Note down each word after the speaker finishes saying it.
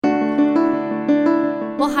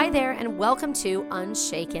Well, hi there, and welcome to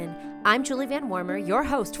Unshaken. I'm Julie Van Warmer, your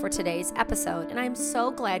host for today's episode, and I'm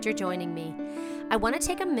so glad you're joining me. I want to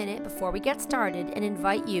take a minute before we get started and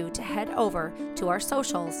invite you to head over to our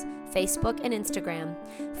socials, Facebook and Instagram.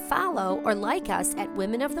 Follow or like us at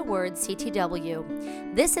Women of the Word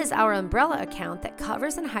CTW. This is our umbrella account that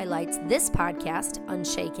covers and highlights this podcast,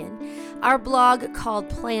 Unshaken, our blog called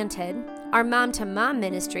Planted, our mom-to-mom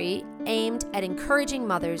ministry aimed at encouraging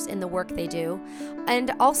mothers in the work they do,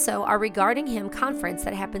 and also our Regarding Him conference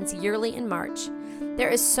that happens yearly in March. There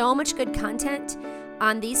is so much good content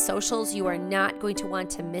on these socials, you are not going to want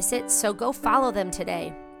to miss it, so go follow them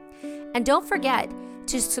today. And don't forget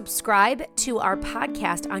to subscribe to our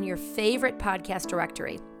podcast on your favorite podcast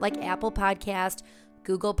directory, like Apple Podcast,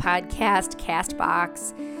 Google Podcast,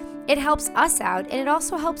 CastBox. It helps us out, and it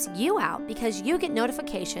also helps you out because you get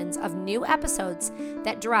notifications of new episodes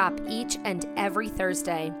that drop each and every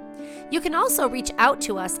Thursday. You can also reach out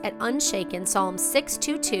to us at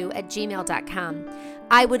unshakenpsalm622@gmail.com.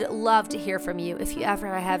 I would love to hear from you if you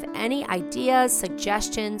ever have any ideas,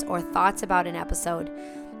 suggestions, or thoughts about an episode.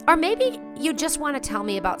 Or maybe you just want to tell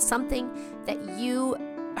me about something that you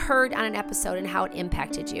heard on an episode and how it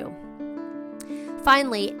impacted you.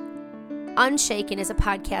 Finally, Unshaken is a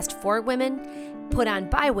podcast for women, put on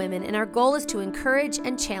by women, and our goal is to encourage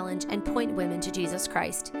and challenge and point women to Jesus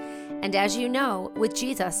Christ. And as you know, with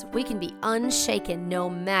Jesus, we can be unshaken no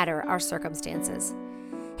matter our circumstances.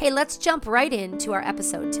 Hey, let's jump right into our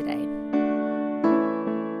episode today.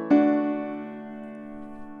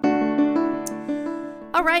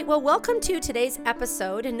 All right, well, welcome to today's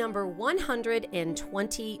episode, number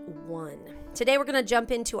 121. Today, we're going to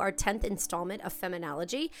jump into our 10th installment of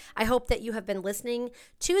Feminology. I hope that you have been listening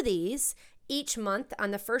to these each month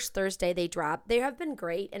on the first Thursday they drop. They have been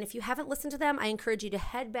great, and if you haven't listened to them, I encourage you to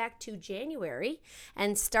head back to January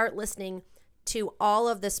and start listening to all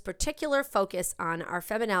of this particular focus on our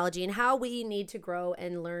feminology and how we need to grow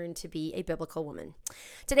and learn to be a biblical woman.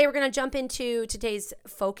 Today, we're going to jump into today's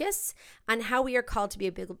focus on how we are called to be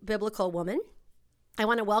a biblical woman. I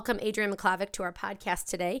want to welcome Adrienne McClavick to our podcast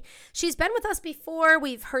today. She's been with us before.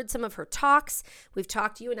 We've heard some of her talks. We've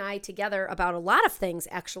talked, you and I, together about a lot of things,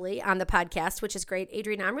 actually, on the podcast, which is great.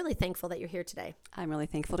 Adrienne, I'm really thankful that you're here today. I'm really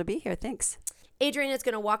thankful to be here. Thanks. Adrienne is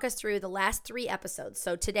going to walk us through the last 3 episodes.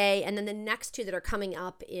 So today and then the next 2 that are coming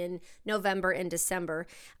up in November and December.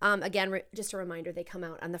 Again, just a reminder, they come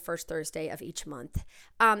out on the first Thursday of each month.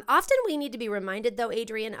 Often we need to be reminded, though,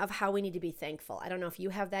 Adrienne, of how we need to be thankful. I don't know if you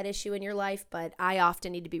have that issue in your life, but I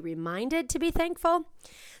often need to be reminded to be thankful.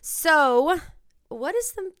 So what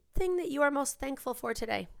is the thing that you are most thankful for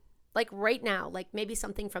today? Like right now, like maybe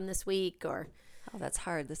something from this week or... Oh, that's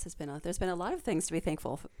hard. There's been a lot of things to be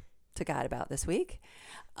thankful to God about this week.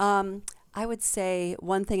 I would say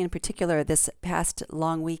one thing in particular, this past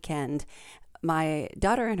long weekend, my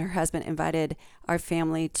daughter and her husband invited our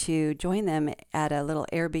family to join them at a little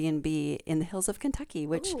Airbnb in the hills of Kentucky,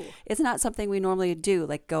 which is not something we normally do,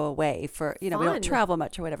 like go away for, we don't travel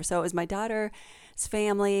much or whatever. So it was my daughter's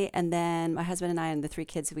family and then my husband and I and the 3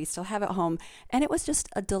 kids we still have at home. And it was just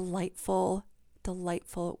a delightful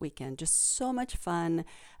weekend. Just so much fun,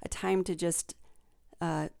 a time to just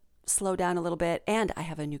slow down a little bit, and I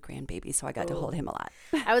have a new grandbaby, so I got to hold him a lot.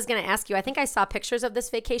 I was going to ask you, I think I saw pictures of this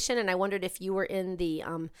vacation, and I wondered if you were in the,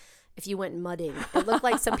 if you went mudding. It looked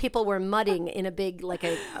like some people were mudding in a big, like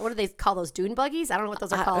a, what do they call those, dune buggies? I don't know what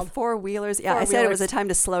those are called. 4-wheelers. Yeah, I said it was a time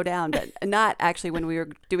to slow down, but not actually when we were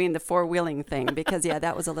doing the 4-wheeling thing, because, yeah,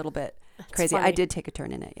 that was a little bit crazy. I did take a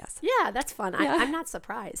turn in it, yes. Yeah, that's fun. Yeah. I'm not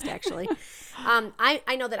surprised, actually.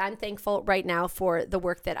 I know that I'm thankful right now for the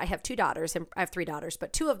work that I have 2 daughters, and I have 3 daughters,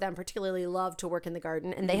 but 2 of them particularly love to work in the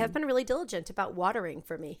garden, and they have been really diligent about watering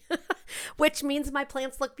for me, which means my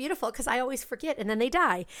plants look beautiful because I always forget and then they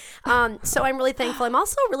die. So I'm really thankful. I'm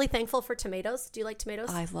also really thankful for tomatoes. Do you like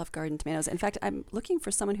tomatoes? I love garden tomatoes. In fact, I'm looking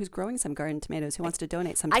for someone who's growing some garden tomatoes who wants to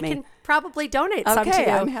donate some to me. I can probably donate some to you.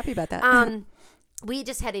 Okay, I'm happy about that. We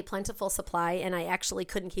just had a plentiful supply, and I actually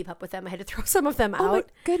couldn't keep up with them. I had to throw some of them out. Oh, my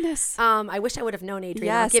goodness. I wish I would have known,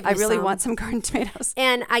 Adrienne. Yes, I really want some garden tomatoes.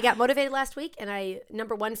 And I got motivated last week, and I,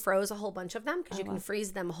 number 1, froze a whole bunch of them because you can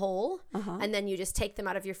freeze them whole, and then you just take them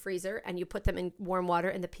out of your freezer, and you put them in warm water,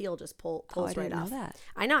 and the peel just pulls right off. I didn't know that.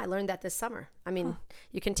 I know. I learned that this summer. I mean,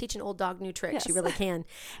 you can teach an old dog new tricks. Yes. You really can.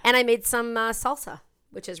 And I made some salsa,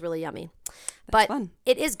 which is really yummy. But fun.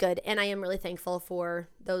 It is good, and I am really thankful for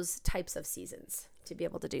those types of seasons to be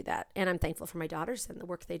able to do that. And I'm thankful for my daughters and the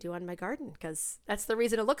work they do on my garden because that's the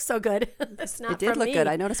reason it looks so good. It's not It did look me. good.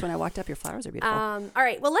 I noticed when I walked up, your flowers are beautiful. All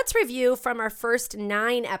right. Well, let's review from our first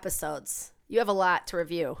 9 episodes. You have a lot to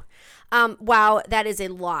review. Wow, that is a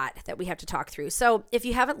lot that we have to talk through. So if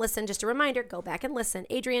you haven't listened, just a reminder, go back and listen.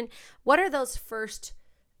 Adrienne, what are those first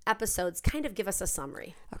episodes? Kind of give us a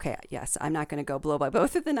summary. Okay, yes, I'm not going to go blow by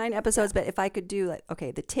both of the 9 episodes, but if I could do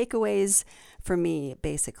the takeaways for me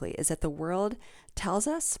basically is that the world tells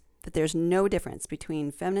us that there's no difference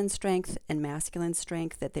between feminine strength and masculine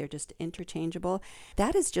strength, that they're just interchangeable.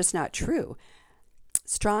 That is just not true.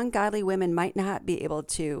 Strong, godly women might not be able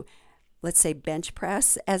to, let's say, bench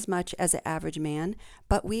press as much as an average man,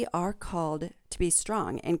 but we are called to be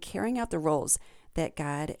strong and carrying out the roles that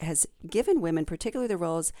God has given women, particularly the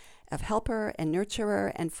roles of helper and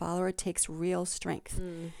nurturer and follower, takes real strength.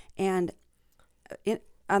 And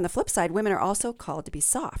on the flip side, women are also called to be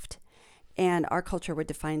soft. And our culture would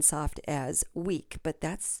define soft as weak, but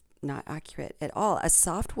that's not accurate at all. A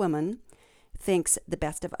soft woman thinks the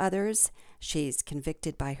best of others. She's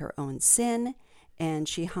convicted by her own sin, and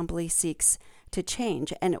she humbly seeks to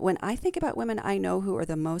change. And when I think about women I know who are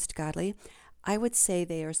the most godly, I would say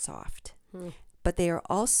they are soft. But they are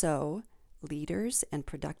also leaders and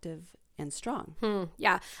productive and strong.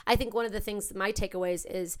 Yeah. I think one of the things, my takeaways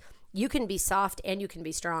is you can be soft and you can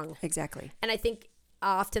be strong. Exactly. And I think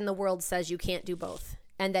often the world says you can't do both.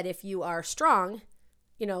 And that if you are strong,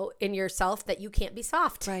 in yourself, that you can't be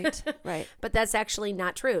soft. Right, right. But that's actually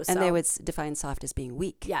not true. And they would define soft as being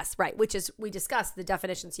weak. Yes, right. Which is, we discussed the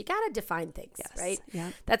definitions. You got to define things, yes, right?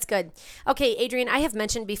 Yeah. That's good. Okay, Adrienne, I have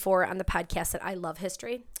mentioned before on the podcast that I love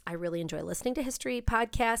history. I really enjoy listening to history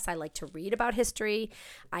podcasts. I like to read about history.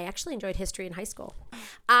 I actually enjoyed history in high school.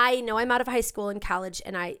 I know I'm out of high school and college,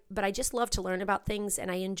 but I just love to learn about things,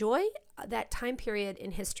 and I enjoy that time period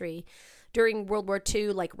in history during World War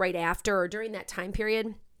II, like right after or during that time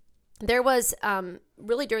period. There was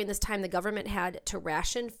really during this time, the government had to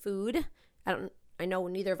ration food. I know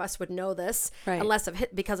neither of us would know this unless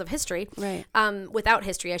because of history. Right. Without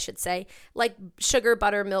history, I should say, like sugar,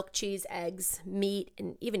 butter, milk, cheese, eggs, meat,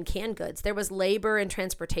 and even canned goods. There was labor and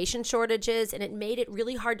transportation shortages, and it made it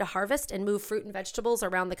really hard to harvest and move fruit and vegetables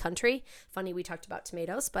around the country. Funny, we talked about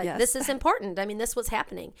tomatoes, but yes. This is important. I mean, this was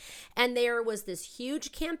happening. And there was this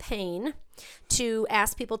huge campaign to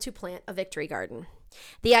ask people to plant a victory garden.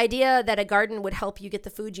 The idea that a garden would help you get the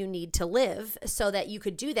food you need to live so that you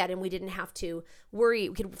could do that and we didn't have to worry,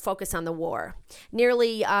 we could focus on the war.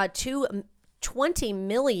 Nearly 20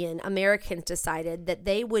 million Americans decided that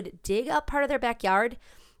they would dig up part of their backyard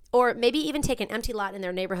or maybe even take an empty lot in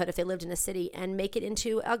their neighborhood if they lived in a city and make it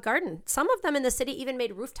into a garden. Some of them in the city even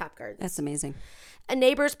made rooftop gardens. That's amazing. And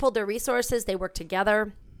neighbors pulled their resources. They worked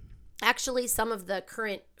together. Actually, some of the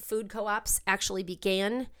current food co-ops actually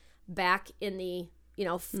began back in the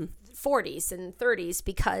 40s and 30s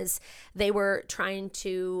because they were trying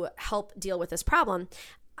to help deal with this problem.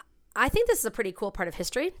 I think this is a pretty cool part of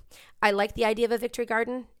history. I like the idea of a victory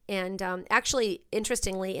garden. And actually,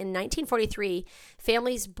 interestingly, in 1943,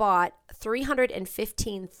 families bought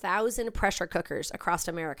 315,000 pressure cookers across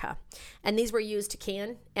America. And these were used to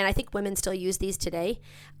can, and I think women still use these today,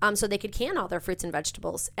 so they could can all their fruits and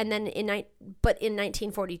vegetables. And then in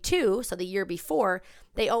 1942, so the year before,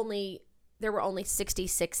 there were only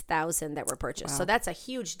 66,000 that were purchased. Wow. So that's a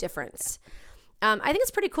huge difference. I think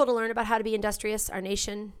it's pretty cool to learn about how to be industrious. Our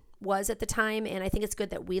nation was at the time, and I think it's good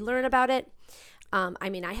that we learn about it.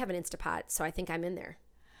 I have an Instapot, so I think I'm in there.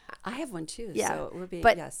 I have one too. Yeah. So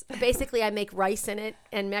yes. Basically, I make rice in it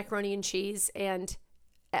and macaroni and cheese and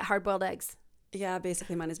hard-boiled eggs. Yeah,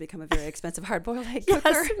 basically mine has become a very expensive hard-boiled egg cooker.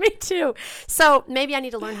 Yes, me too. So maybe I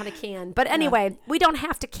need to learn how to can. But anyway, we don't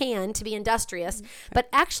have to can to be industrious. But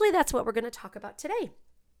actually, that's what we're going to talk about today.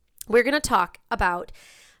 We're going to talk about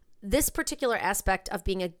this particular aspect of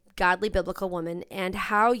being a godly biblical woman and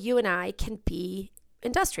how you and I can be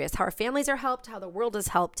industrious, how our families are helped, how the world is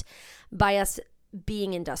helped by us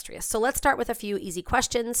being industrious. So let's start with a few easy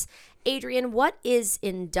questions. Adrienne, what is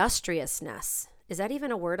industriousness? Is that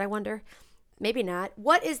even a word, I wonder? Maybe not.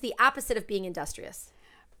 What is the opposite of being industrious?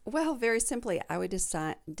 Well, very simply, I would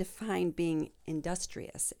define being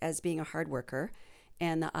industrious as being a hard worker,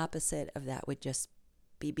 and the opposite of that would just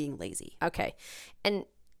be being lazy. Okay.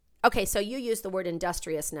 So you use the word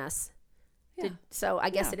industriousness. Yeah. So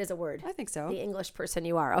I guess it is a word. I think so. The English person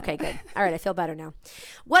you are. Okay, good. All right, I feel better now.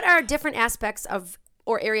 What are different aspects of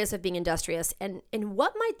or areas of being industrious, and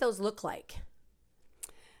what might those look like?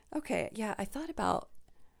 Okay, yeah, I thought about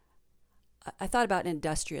an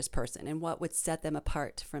industrious person and what would set them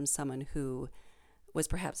apart from someone who was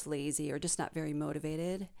perhaps lazy or just not very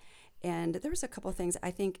motivated. And there was a couple of things.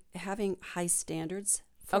 I think having high standards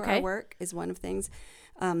for our work is one of the things.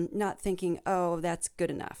 Not thinking, oh, that's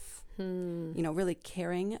good enough. Really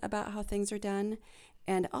caring about how things are done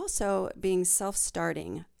And also being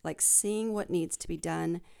self-starting, like seeing what needs to be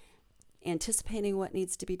done, anticipating what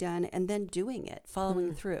needs to be done, and then doing it,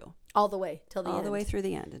 following through. All the way till the end. All the way through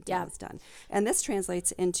the end until it's done. And this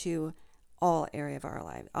translates into all areas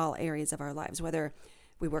of our lives, whether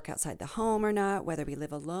we work outside the home or not, whether we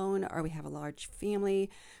live alone or we have a large family.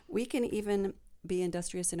 We can even be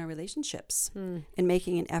industrious in our relationships in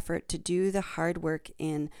making an effort to do the hard work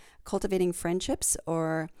in cultivating friendships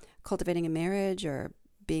or cultivating a marriage or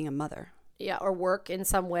being a mother. Yeah, or work in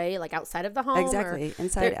some way, like outside of the home. Exactly.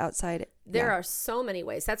 Inside, outside. There are so many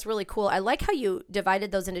ways. That's really cool. I like how you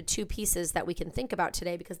divided those into two pieces that we can think about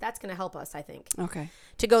today, because that's going to help us, I think. Okay.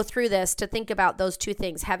 To go through this, to think about those two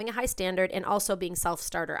things, having a high standard and also being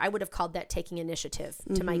self-starter. I would have called that taking initiative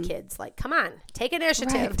to my kids. Like, come on, take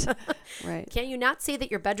initiative. Right. Can't you not see that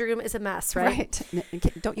your bedroom is a mess, right?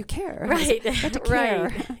 Right. Don't you care? Right. Care.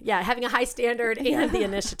 Right. Yeah, having a high standard and the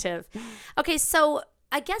initiative. Okay, so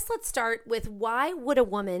I guess let's start with, why would a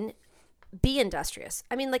woman be industrious?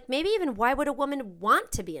 I mean, like, maybe even why would a woman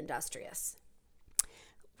want to be industrious?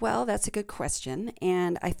 Well, that's a good question.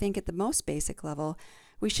 And I think at the most basic level,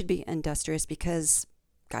 we should be industrious because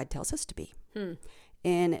God tells us to be.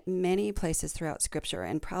 In many places throughout Scripture,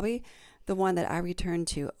 and probably the one that I return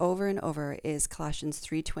to over and over is Colossians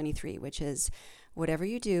 3:23, which is, whatever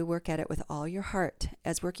you do, work at it with all your heart,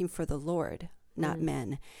 as working for the Lord, not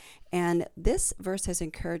men. And this verse has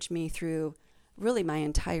encouraged me through really my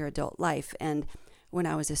entire adult life. And when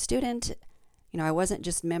I was a student, I wasn't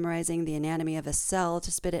just memorizing the anatomy of a cell to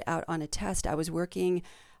spit it out on a test. I was working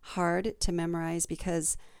hard to memorize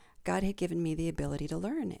because God had given me the ability to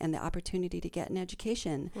learn and the opportunity to get an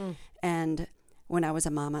education. And when I was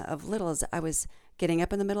a mama of littles, I was getting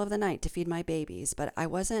up in the middle of the night to feed my babies, but I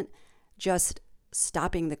wasn't just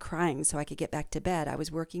stopping the crying so I could get back to bed. I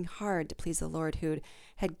was working hard to please the Lord, who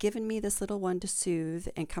had given me this little one to soothe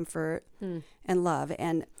and comfort and love.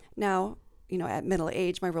 And now, at middle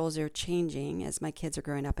age, my roles are changing as my kids are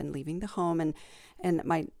growing up and leaving the home, and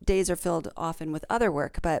my days are filled often with other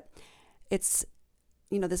work. But it's,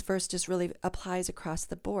 this verse just really applies across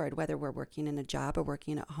the board, whether we're working in a job or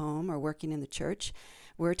working at home or working in the church.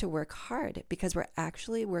 We're to work hard because we're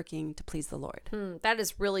actually working to please the Lord. That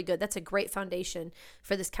is really good. That's a great foundation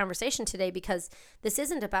for this conversation today, because this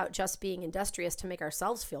isn't about just being industrious to make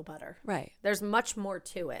ourselves feel better. Right. There's much more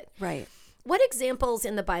to it. Right. What examples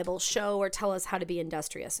in the Bible show or tell us how to be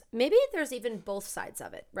industrious? Maybe there's even both sides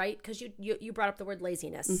of it, right? Because you brought up the word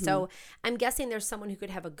laziness. So I'm guessing there's someone who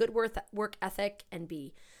could have a good work ethic and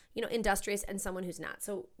be, industrious, and someone who's not.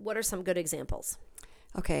 So what are some good examples?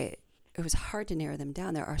 Okay. It was hard to narrow them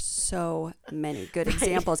down. There are so many good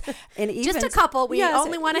examples. And even, just a couple. We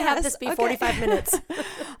only want to have this be 45 minutes.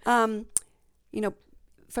 From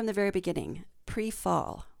the very beginning,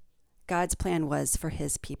 pre-fall, God's plan was for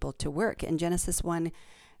his people to work. In Genesis 1,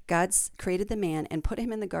 God's created the man and put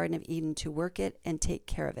him in the Garden of Eden to work it and take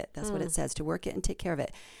care of it. That's what it says, to work it and take care of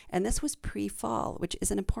it. And this was pre-fall, which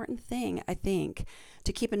is an important thing, I think,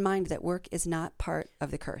 to keep in mind, that work is not part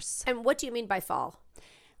of the curse. And what do you mean by fall?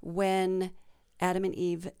 When Adam and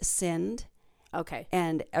Eve sinned,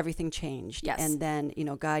 and everything changed. Yes. And then,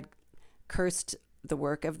 God cursed the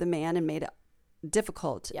work of the man and made it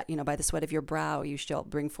difficult. Yep. By the sweat of your brow, you shall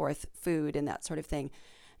bring forth food and that sort of thing.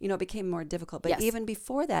 It became more difficult. But even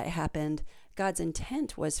before that happened, God's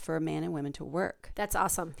intent was for men and women to work. That's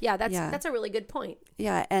awesome. Yeah, that's a really good point.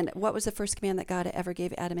 Yeah. And what was the first command that God ever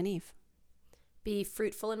gave Adam and Eve? Be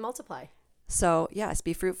fruitful and multiply. So, yes,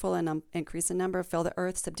 be fruitful and increase in number, fill the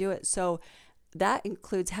earth, subdue it. So that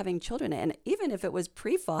includes having children. And even if it was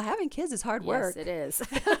pre-fall, having kids is hard work. Yes, it is.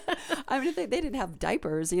 I mean, they didn't have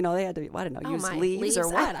diapers, they had to, use leaves leaves or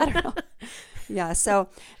what? I don't know. Yeah. So,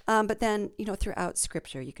 but then, throughout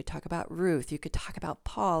Scripture, you could talk about Ruth, you could talk about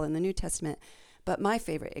Paul in the New Testament. But my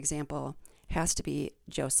favorite example has to be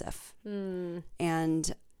Joseph.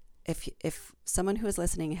 And if someone who is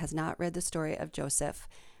listening has not read the story of Joseph,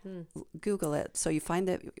 Google it so you find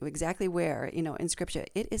that exactly where, in Scripture.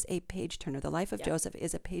 It is a page turner. The life of Joseph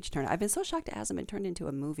is a page turner. I've been so shocked it hasn't been turned into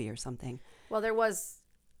a movie or something. Well, there was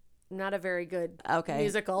not a very good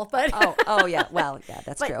musical, but oh yeah, well, yeah,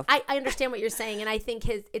 that's true. I understand what you're saying, and I think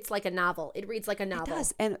it's like a novel. It reads like a novel. It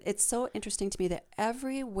does, and it's so interesting to me that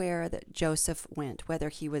everywhere that Joseph went, whether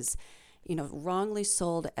he was wrongly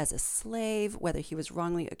sold as a slave, whether he was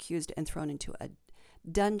wrongly accused and thrown into a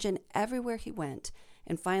dungeon, everywhere he went.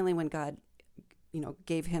 And finally, when God,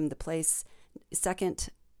 gave him the place second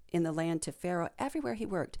in the land to Pharaoh, everywhere he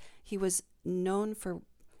worked, he was known for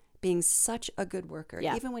being such a good worker.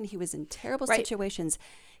 Yeah. Even when he was in terrible situations,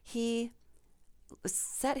 he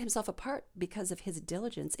set himself apart because of his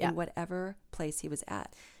diligence in whatever place he was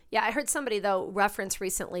at. Yeah, I heard somebody, though, reference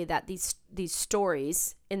recently that these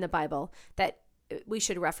stories in the Bible, that we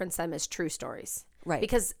should reference them as true stories. Right.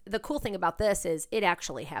 Because the cool thing about this is it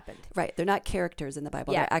actually happened. Right. They're not characters in the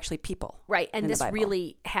Bible. They're actually people. Right. And this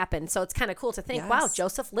really happened. So it's kind of cool to think, wow,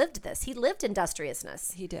 Joseph lived this. He lived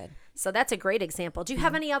industriousness. He did. So that's a great example. Do you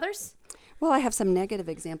have any others? Well, I have some negative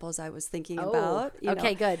examples I was thinking about.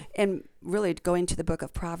 Okay, good. And really going to the book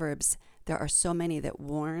of Proverbs, there are so many that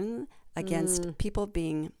warn against people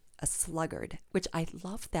being a sluggard, which I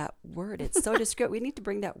love that word. It's so descriptive. We need to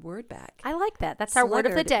bring that word back. I like that. That's our word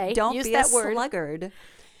of the day. Don't Use be that a word. sluggard.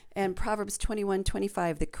 And Proverbs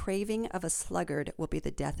 21:25, the craving of a sluggard will be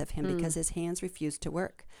the death of him because his hands refuse to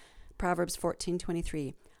work. Proverbs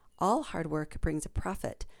 14:23, all hard work brings a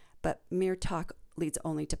profit, but mere talk leads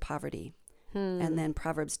only to poverty. And then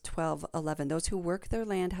Proverbs 12:11, those who work their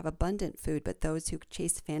land have abundant food, but those who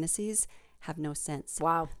chase fantasies have no sense.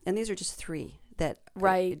 Wow. And these are just three that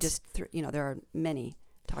there are many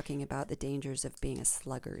talking about the dangers of being a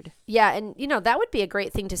sluggard. Yeah, and that would be a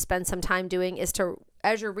great thing to spend some time doing, is to,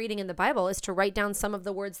 as you're reading in the Bible, is to write down some of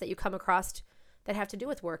the words that you come across that have to do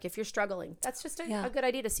with work if you're struggling. That's just a good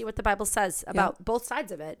idea to see what the Bible says about both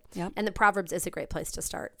sides of it. Yep. And the Proverbs is a great place to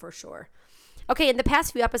start for sure. Okay, in the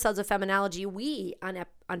past few episodes of Feminology, we on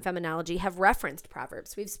Feminology have referenced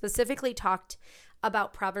Proverbs. We've specifically talked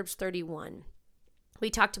about Proverbs 31. We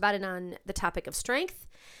talked about it on the topic of strength,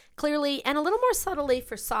 clearly, and a little more subtly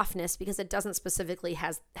for softness, because it doesn't specifically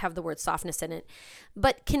have the word softness in it.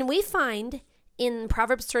 But can we find in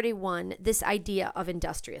Proverbs 31 this idea of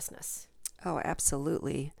industriousness? Oh,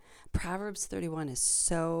 absolutely. Proverbs 31 is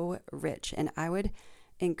so rich, and I would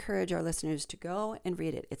encourage our listeners to go and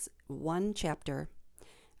read it. It's one chapter.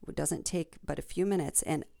 It doesn't take but a few minutes,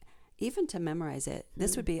 and even to memorize it,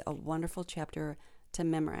 this would be a wonderful chapter to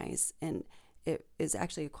memorize. And it is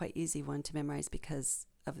actually a quite easy one to memorize because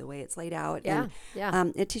of the way it's laid out.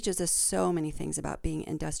 It teaches us so many things about being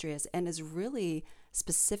industrious and is really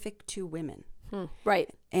specific to women.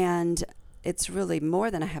 Right. And it's really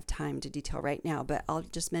more than I have time to detail right now, but I'll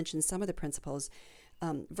just mention some of the principles.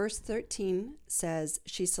 Verse 13 says,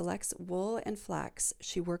 she selects wool and flax.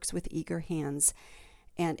 She works with eager hands.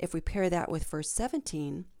 And if we pair that with verse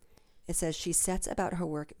 17, it says, she sets about her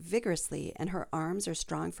work vigorously and her arms are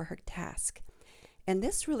strong for her task. And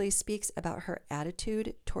this really speaks about her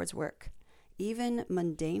attitude towards work, even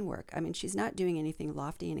mundane work. I mean, she's not doing anything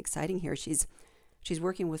lofty and exciting here. She's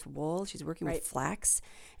working with wool. She's working with flax.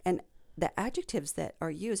 And the adjectives that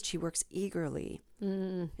are used, she works eagerly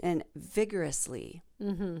and vigorously.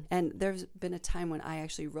 And there's been a time when I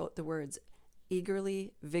actually wrote the words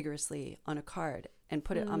eagerly, vigorously on a card and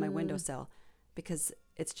put it on my windowsill because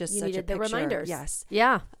it's just such a picture. You needed the reminders. Yes.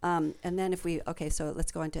 Yeah. And then so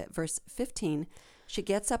let's go on to verse 15. She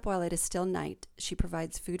gets up while it is still night. She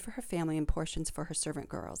provides food for her family and portions for her servant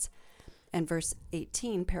girls. And verse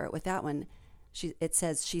 18, pair it with that one. It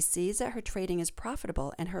says, she sees that her trading is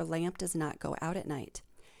profitable and her lamp does not go out at night.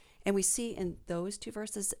 And we see in those two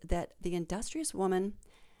verses that the industrious woman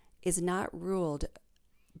is not ruled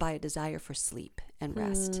by a desire for sleep and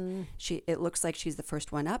rest. It looks like she's the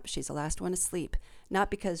first one up. She's the last one asleep. Not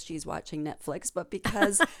because she's watching Netflix, but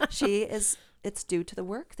because it's due to the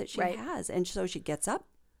work that she has. And so she gets up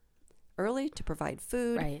early to provide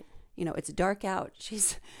food. Right. It's dark out.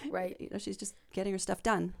 She's she's just getting her stuff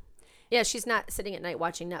done. Yeah, she's not sitting at night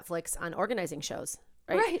watching Netflix on organizing shows.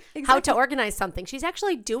 Right, exactly. How to organize something. She's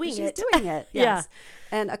actually doing it. She's doing it, yes.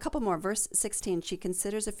 Yeah. And a couple more. Verse 16, she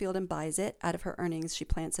considers a field and buys it. Out of her earnings, she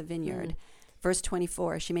plants a vineyard. Verse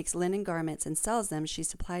 24, she makes linen garments and sells them. She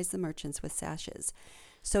supplies the merchants with sashes.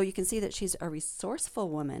 So you can see that she's a resourceful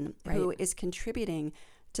woman who is contributing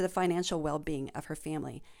to the financial well-being of her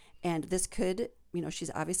family. And this could,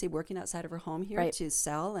 she's obviously working outside of her home here to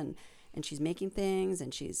sell and she's making things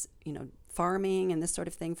and she's, farming and this sort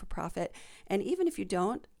of thing for profit. And even if you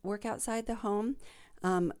don't work outside the home,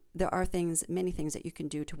 there are many things that you can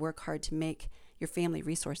do to work hard to make your family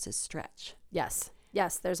resources stretch. Yes,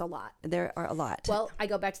 there's a lot. There are a lot. Well, I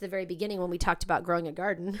go back to the very beginning when we talked about growing a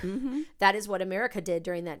garden. That is what America did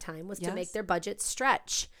during that time, was to make their budgets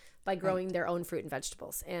stretch by growing their own fruit and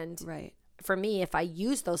vegetables. And for me, if I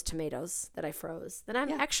use those tomatoes that I froze, then I'm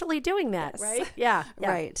actually doing that, right? Yeah.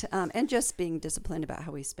 Right. And just being disciplined about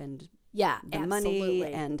how we spend the money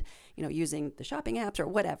and, using the shopping apps or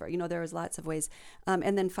whatever. There's lots of ways.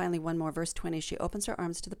 And then finally, one more, verse 20, she opens her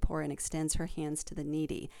arms to the poor and extends her hands to the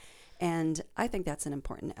needy. And I think that's an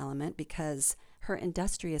important element because her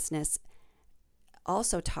industriousness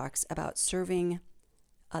also talks about serving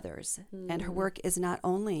others. And her work is not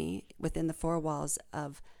only within the four walls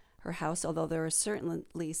of her house, although there are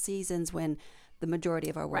certainly seasons when the majority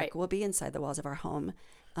of our work will be inside the walls of our home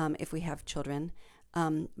if we have children.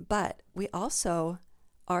 But we also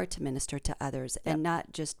are to minister to others and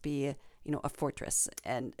not just be a fortress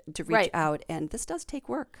and to reach out. And this does take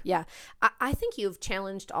work. Yeah. I think you've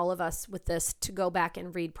challenged all of us with this to go back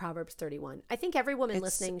and read Proverbs 31. I think every woman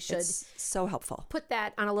listening should it's so helpful. Put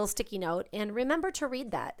that on a little sticky note and remember to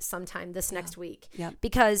read that sometime this next week. Yeah.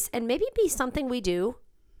 And maybe be something we do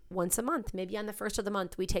once a month. Maybe on the first of the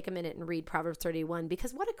month, we take a minute and read Proverbs 31,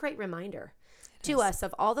 because what a great reminder to us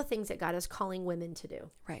of all the things that God is calling women to do.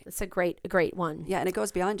 Right. It's a great one. Yeah, and it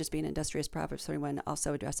goes beyond just being industrious. Proverbs 31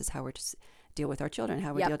 also addresses how we're to deal with our children,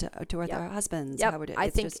 how we deal with our husbands. Yep. How I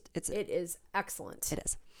think it is excellent. It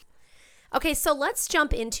is. Okay, so let's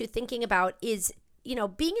jump into thinking about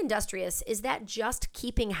being industrious, is that just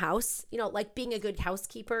keeping house? Like being a good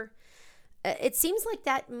housekeeper? It seems like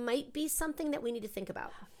that might be something that we need to think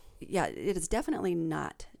about. Yeah, it is definitely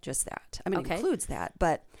not just that. I mean, it includes that,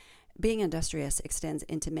 but being industrious extends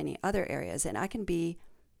into many other areas. And I can be,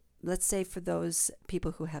 let's say for those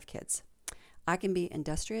people who have kids, I can be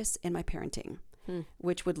industrious in my parenting,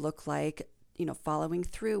 which would look like, following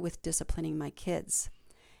through with disciplining my kids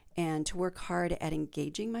and to work hard at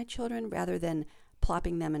engaging my children rather than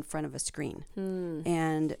plopping them in front of a screen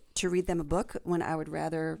and to read them a book when I would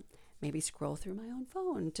rather maybe scroll through my own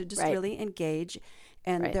phone, to just really engage.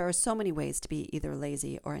 And there are so many ways to be either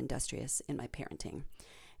lazy or industrious in my parenting.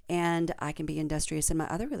 And I can be industrious in my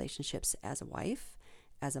other relationships as a wife,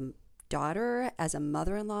 as a daughter, as a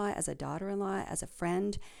mother-in-law, as a daughter-in-law, as a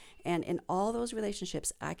friend. And in all those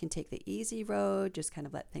relationships, I can take the easy road, just kind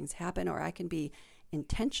of let things happen, or I can be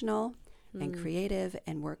intentional and creative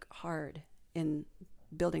and work hard in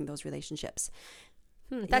building those relationships.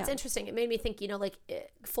 That's interesting. It made me think, like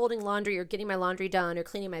folding laundry or getting my laundry done or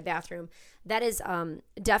cleaning my bathroom. That is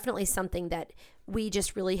definitely something that we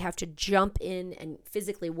just really have to jump in and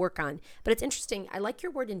physically work on. But it's interesting. I like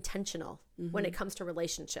your word intentional when it comes to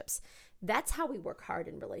relationships. That's how we work hard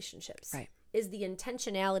in relationships. Right. Is the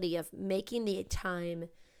intentionality of making the time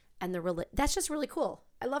and that's just really cool.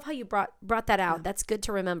 I love how you brought that out. Yeah. That's good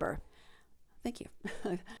to remember. Thank you.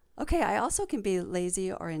 Okay, I also can be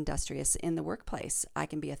lazy or industrious in the workplace. I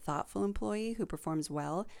can be a thoughtful employee who performs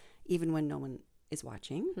well even when no one is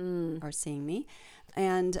watching or seeing me.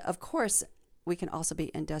 And of course, we can also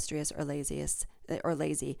be industrious or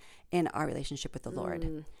lazy in our relationship with the Lord.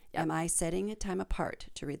 Yep. Am I setting a time apart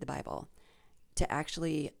to read the Bible, to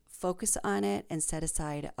actually focus on it and set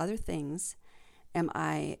aside other things? Am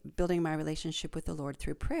I building my relationship with the Lord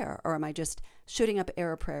through prayer, or am I just shooting up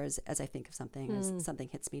arrow prayers as I think of something, as something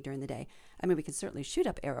hits me during the day? I mean, we can certainly shoot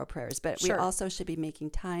up arrow prayers, but we also should be making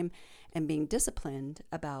time and being disciplined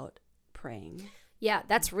about praying. Yeah,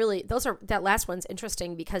 that last one's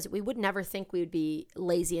interesting, because we would never think we would be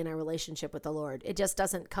lazy in our relationship with the Lord. It just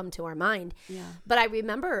doesn't come to our mind. Yeah. But I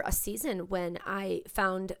remember a season when I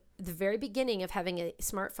found the very beginning of having a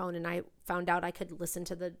smartphone, and I found out I could listen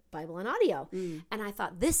to the Bible on audio. And I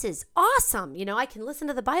thought, this is awesome. I can listen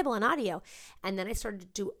to the Bible on audio. And then I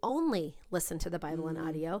started to only listen to the Bible on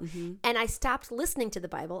audio. And I stopped listening to the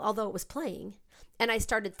Bible, although it was playing. And I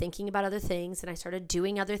started thinking about other things, and I started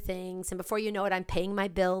doing other things. And before you know it, I'm paying my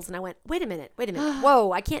bills. And I went, wait a minute.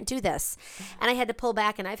 Whoa, I can't do this. And I had to pull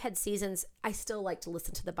back. And I've had seasons, I still like to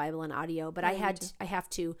listen to the Bible on audio, but I have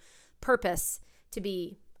to purpose to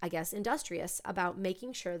be, I guess, industrious about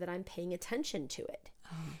making sure that I'm paying attention to it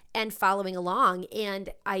and following along. And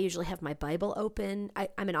I usually have my Bible open.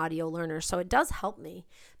 I'm an audio learner, so it does help me.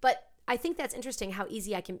 But I think that's interesting how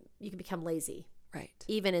easy you can become lazy. Right.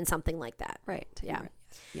 Even in something like that. Right. Yeah. Right.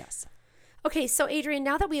 Yes. Okay, so Adrienne,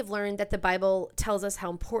 now that we have learned that the Bible tells us how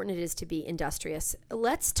important it is to be industrious,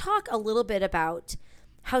 let's talk a little bit about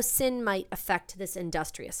how sin might affect this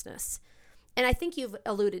industriousness. And I think you've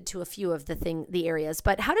alluded to a few of the areas,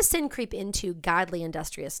 but how does sin creep into godly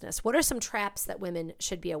industriousness? What are some traps that women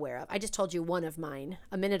should be aware of? I just told you one of mine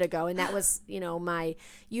a minute ago, and that was, my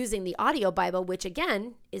using the audio Bible, which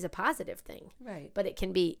again is a positive thing. Right. But it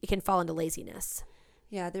can fall into laziness.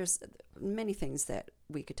 Yeah, there's many things that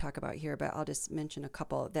we could talk about here, but I'll just mention a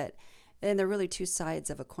couple and they're really two sides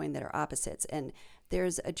of a coin that are opposites. And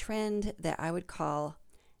there's a trend that I would call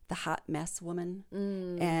the hot mess woman,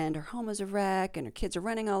 and her home is a wreck, and her kids are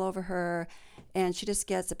running all over her, and she just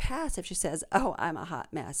gets a pass if she says, "Oh, I'm a hot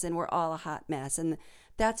mess," and we're all a hot mess, and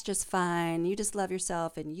that's just fine. You just love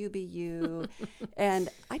yourself, and you be you. And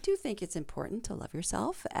I do think it's important to love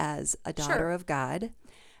yourself as a daughter of God,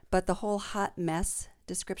 but the whole hot mess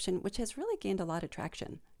description, which has really gained a lot of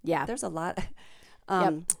traction. Yeah, there's a lot.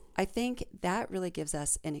 I think that really gives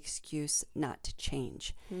us an excuse not to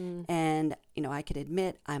change. And, I could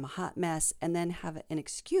admit I'm a hot mess and then have an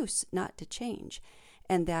excuse not to change.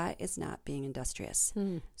 And that is not being industrious.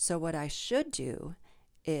 So what I should do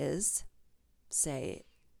is say,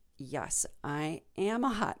 yes, I am a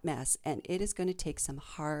hot mess, and it is going to take some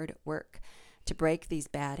hard work to break these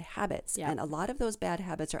bad habits. And a lot of those bad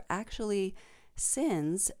habits are actually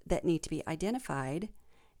sins that need to be identified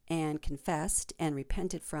and confessed and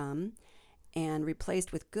repented from and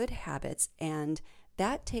replaced with good habits. And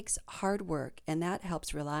that takes hard work, and that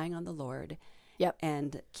helps relying on the Lord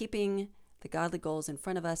and keeping the godly goals in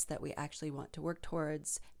front of us that we actually want to work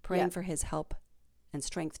towards, praying for his help and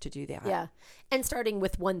strength to do that. Yeah. And starting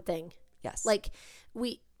with one thing. Yes. Like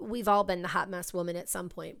we've all been the hot mess woman at some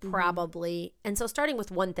point, probably. And so starting with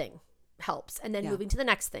one thing helps, and then moving to the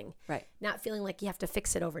next thing. Right. Not feeling like you have to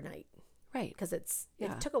fix it overnight. Right. Because it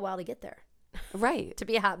took a while to get there. Right. To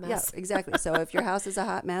be a hot mess. Yeah, exactly. So if your house is a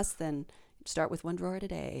hot mess, then start with one drawer a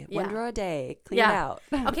day. One drawer a day. Clean it out.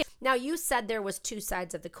 Okay. Now you said there was two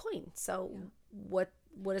sides of the coin. So what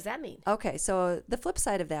does that mean? Okay. So the flip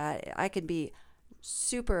side of that, I could be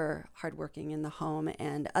super hardworking in the home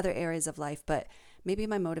and other areas of life, but maybe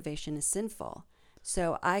my motivation is sinful.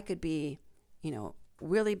 So I could be,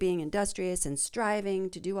 really being industrious and striving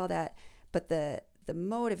to do all that, but the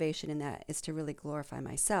motivation in that is to really glorify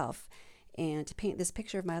myself and to paint this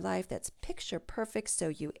picture of my life that's picture perfect, so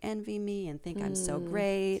you envy me and think I'm so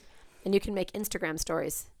great. And you can make Instagram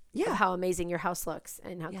stories of how amazing your house looks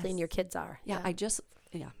and how clean your kids are. I just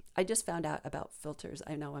found out about filters.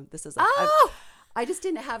 I know this is I just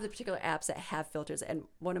didn't have the particular apps that have filters, and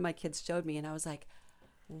one of my kids showed me, and I was like,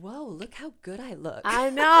 whoa, look how good I look. I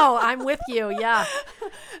know. I'm with you. Yeah.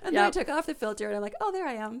 And then I took off the filter, and I'm like, oh, there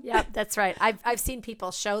I am. Yeah, that's right. I've seen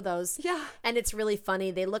people show those. Yeah. And it's really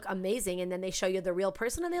funny. They look amazing, and then they show you the real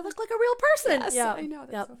person, and they look like a real person. Yes, I know.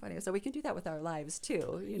 That's so funny. So we can do that with our lives,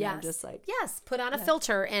 too. Just like. Yes, put on a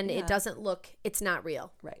filter, and it doesn't look, it's not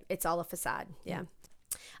real. Right. It's all a facade. Yeah.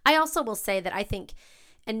 I also will say that I think,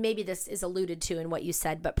 and maybe this is alluded to in what you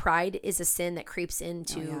said, but pride is a sin that creeps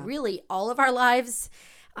into really all of our lives.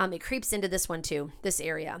 It creeps into this one too, this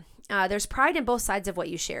area. There's pride in both sides of what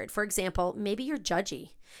you shared. For example, maybe you're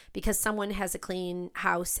judgy because someone has a clean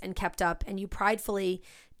house and kept up, and you pridefully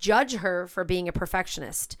judge her for being a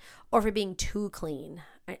perfectionist or for being too clean.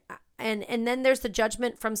 And then there's the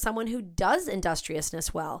judgment from someone who does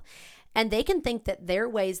industriousness well. And they can think that their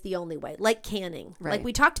way is the only way, like canning. Right. Like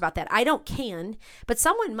we talked about that. I don't can, but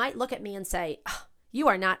someone might look at me and say, oh, you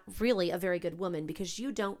are not really a very good woman because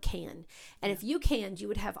you don't can. And if you canned, you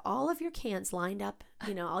would have all of your cans lined up,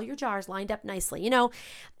 all your jars lined up nicely.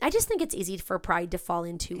 I just think it's easy for pride to fall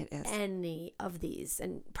into any of these.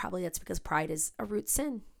 And probably that's because pride is a root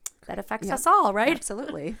sin that affects us all, right?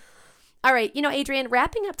 Absolutely. All right. Adrienne,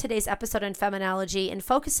 wrapping up today's episode on feminology and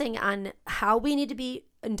focusing on how we need to be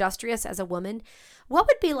industrious as a woman, what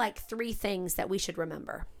would be like 3 things that we should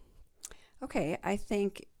remember? Okay. I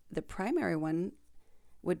think the primary one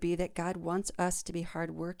would be that God wants us to be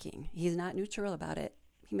hardworking. He's not neutral about it.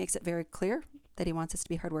 He makes it very clear that he wants us to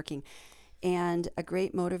be hardworking. And a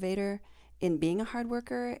great motivator in being a hard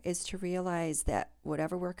worker is to realize that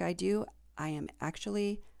whatever work I do, I am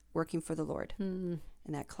actually working for the Lord.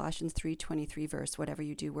 And that Colossians 3:23 verse, whatever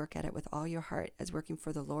you do, work at it with all your heart as working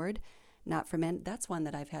for the Lord, not for men. That's one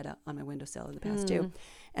that I've had on my windowsill in the past too.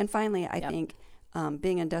 And finally, I think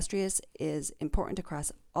being industrious is important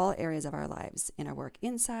across all areas of our lives, in our work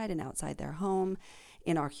inside and outside their home,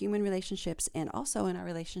 in our human relationships, and also in our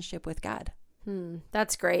relationship with God.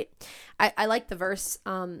 That's great. I like the verse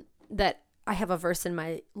that I have a verse in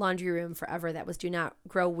my laundry room forever that was, do not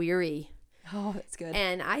grow weary. Oh, that's good.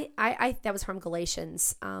 And I that was from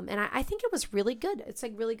Galatians. And I think it was really good. It's a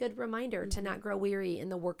really good reminder to not grow weary in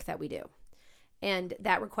the work that we do. And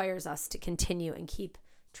that requires us to continue and keep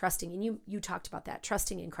trusting. And you talked about that,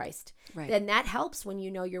 trusting in Christ. Right. And that helps when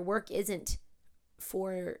your work isn't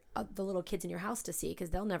for the little kids in your house to see, because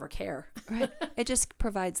they'll never care. Right. It just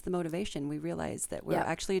provides the motivation. We realize that we're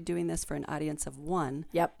actually doing this for an audience of one.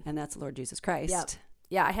 Yep. And that's the Lord Jesus Christ. Yep.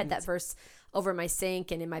 Yeah, I had that verse over my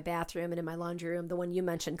sink and in my bathroom and in my laundry room, the one you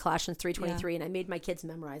mentioned, Colossians 3:23, and I made my kids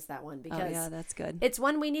memorize that one because that's good. It's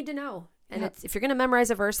one we need to know. And if you're going to memorize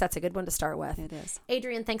a verse, that's a good one to start with. It is.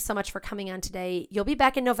 Adrienne, thanks so much for coming on today. You'll be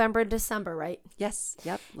back in November and December, right? Yes.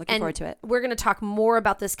 Yep. Looking forward to it. We're going to talk more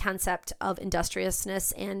about this concept of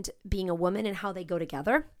industriousness and being a woman and how they go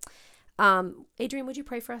together. Adrienne, would you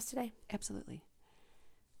pray for us today? Absolutely.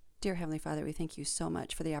 Dear Heavenly Father, we thank you so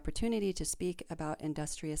much for the opportunity to speak about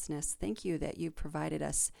industriousness. Thank you that you provided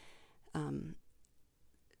us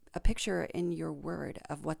a picture in your word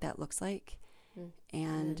of what that looks like,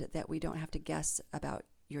 and that we don't have to guess about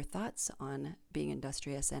your thoughts on being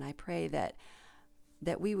industrious. And I pray that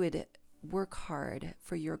we would work hard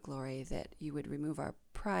for your glory, that you would remove our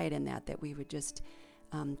pride in that we would just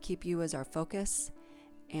keep you as our focus,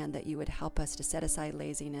 and that you would help us to set aside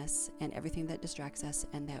laziness and everything that distracts us,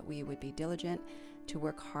 and that we would be diligent to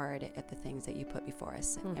work hard at the things that you put before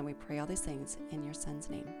us. And we pray all these things in your Son's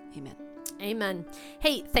name. Amen. Amen.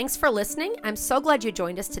 Hey, thanks for listening. I'm so glad you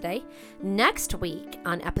joined us today. Next week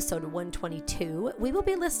on episode 122, we will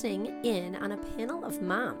be listening in on a panel of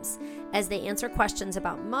moms as they answer questions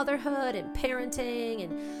about motherhood and parenting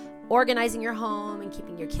and organizing your home and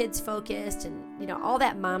keeping your kids focused and, all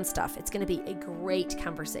that mom stuff. It's going to be a great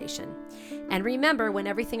conversation. And remember, when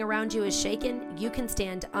everything around you is shaken, you can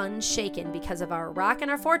stand unshaken because of our rock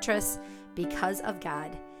and our fortress, because of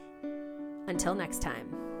God. Until next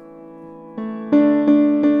time.